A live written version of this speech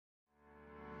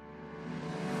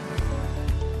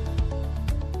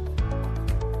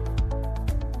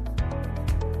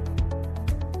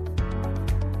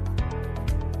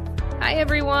Hi,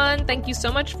 everyone. Thank you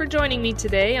so much for joining me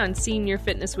today on Senior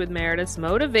Fitness with Meredith's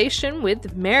Motivation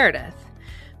with Meredith.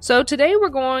 So today we're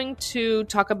going to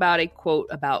talk about a quote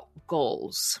about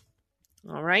goals.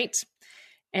 All right.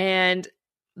 And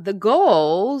the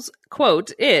goals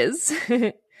quote is,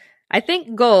 I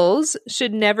think goals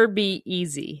should never be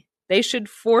easy. They should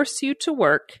force you to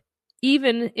work,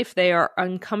 even if they are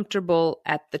uncomfortable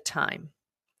at the time.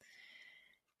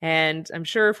 And I'm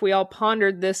sure if we all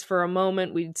pondered this for a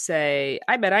moment, we'd say,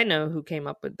 I bet I know who came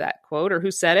up with that quote or who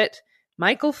said it.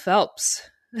 Michael Phelps.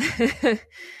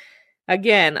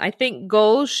 Again, I think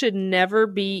goals should never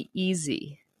be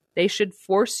easy. They should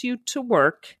force you to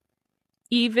work,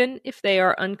 even if they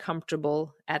are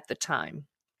uncomfortable at the time.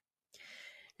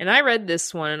 And I read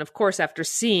this one, and of course, after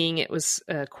seeing it was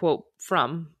a quote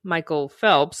from Michael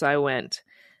Phelps, I went,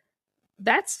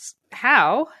 that's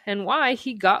how and why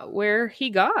he got where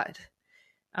he got.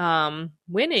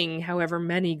 Winning however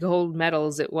many gold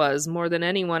medals it was, more than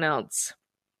anyone else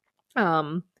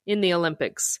in the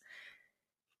Olympics.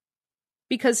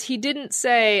 Because he didn't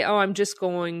say, oh, I'm just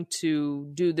going to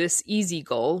do this easy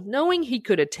goal, knowing he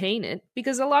could attain it.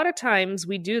 Because a lot of times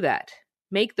we do that,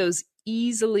 make those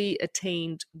easily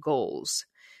attained goals.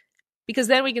 Because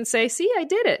then we can say, see, I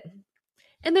did it.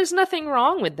 And there's nothing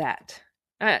wrong with that.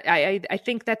 I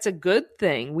think that's a good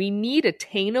thing. We need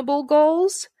attainable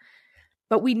goals,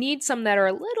 but we need some that are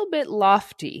a little bit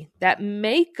lofty, that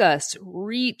make us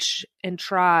reach and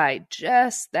try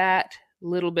just that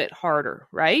little bit harder,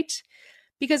 right?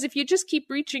 Because if you just keep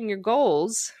reaching your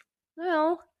goals,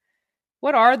 well,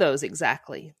 what are those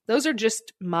exactly? Those are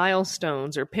just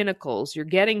milestones or pinnacles. You're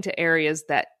getting to areas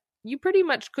that you pretty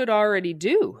much could already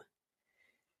do.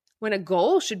 When a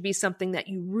goal should be something that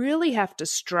you really have to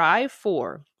strive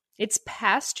for. It's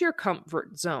past your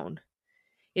comfort zone.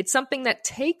 It's something that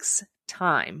takes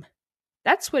time.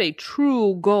 That's what a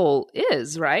true goal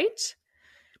is, right?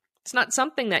 It's not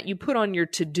something that you put on your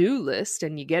to-do list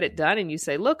and you get it done and you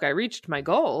say, look, I reached my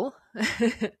goal.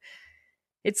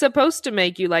 It's supposed to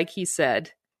make you, like he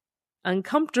said,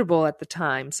 uncomfortable at the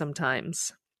time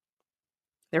sometimes.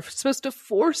 They're supposed to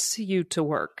force you to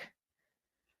work.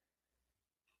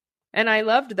 And I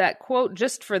loved that quote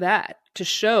just for that, to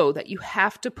show that you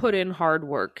have to put in hard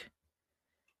work.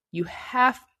 You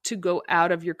have to go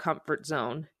out of your comfort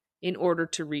zone in order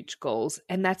to reach goals,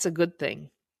 and that's a good thing.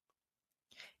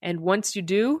 And once you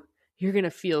do, you're going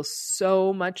to feel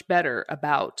so much better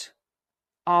about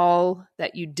all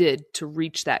that you did to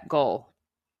reach that goal.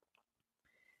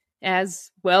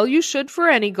 As well you should for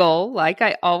any goal, like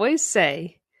I always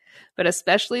say, but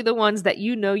especially the ones that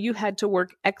you know you had to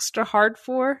work extra hard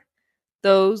for,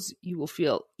 those you will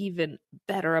feel even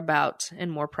better about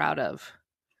and more proud of.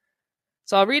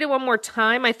 So I'll read it one more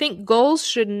time. I think goals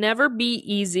should never be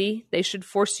easy. They should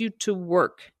force you to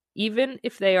work, even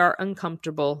if they are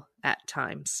uncomfortable at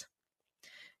times.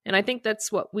 And I think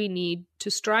that's what we need to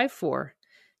strive for.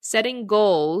 Setting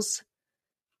goals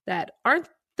that aren't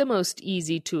the most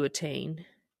easy to attain,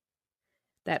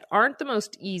 that aren't the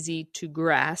most easy to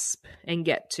grasp and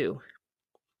get to.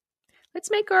 Let's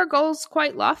make our goals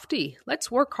quite lofty. Let's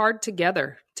work hard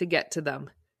together to get to them.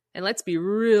 And let's be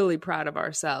really proud of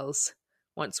ourselves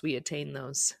once we attain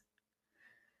those.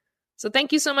 So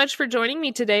thank you so much for joining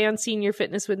me today on Senior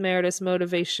Fitness with Meredith's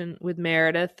Motivation with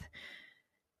Meredith.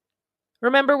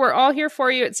 Remember, we're all here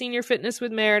for you at Senior Fitness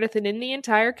with Meredith and in the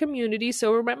entire community.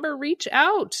 So remember, reach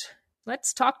out.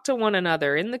 Let's talk to one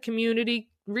another in the community.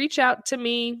 Reach out to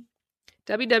me.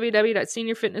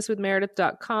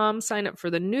 www.seniorfitnesswithmeredith.com. Sign up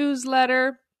for the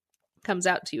newsletter. Comes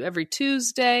out to you every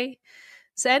Tuesday.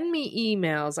 Send me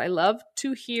emails. I love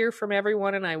to hear from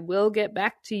everyone, and I will get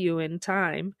back to you in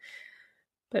time.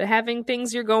 But having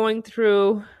things you're going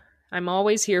through, I'm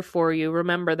always here for you.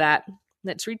 Remember that.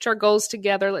 Let's reach our goals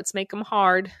together. Let's make them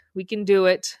hard. We can do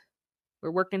it. We're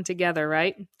working together,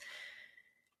 right?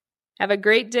 Have a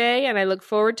great day, and I look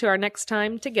forward to our next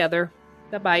time together.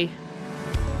 Bye-bye.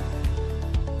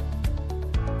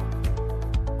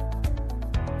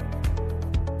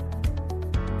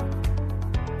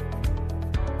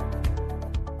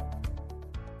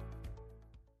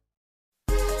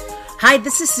 Hi,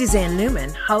 this is Suzanne Newman,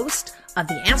 host of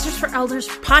the Answers for Elders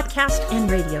podcast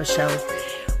and radio show.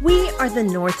 We are the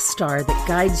North Star that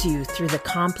guides you through the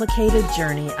complicated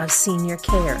journey of senior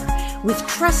care with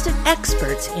trusted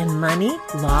experts in money,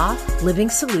 law,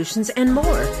 living solutions, and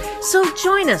more. So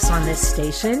join us on this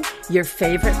station, your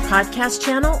favorite podcast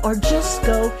channel, or just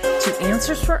go to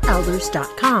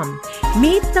AnswersForElders.com.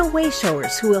 Meet the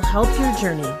Wayshowers who will help your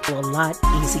journey go a lot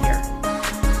easier.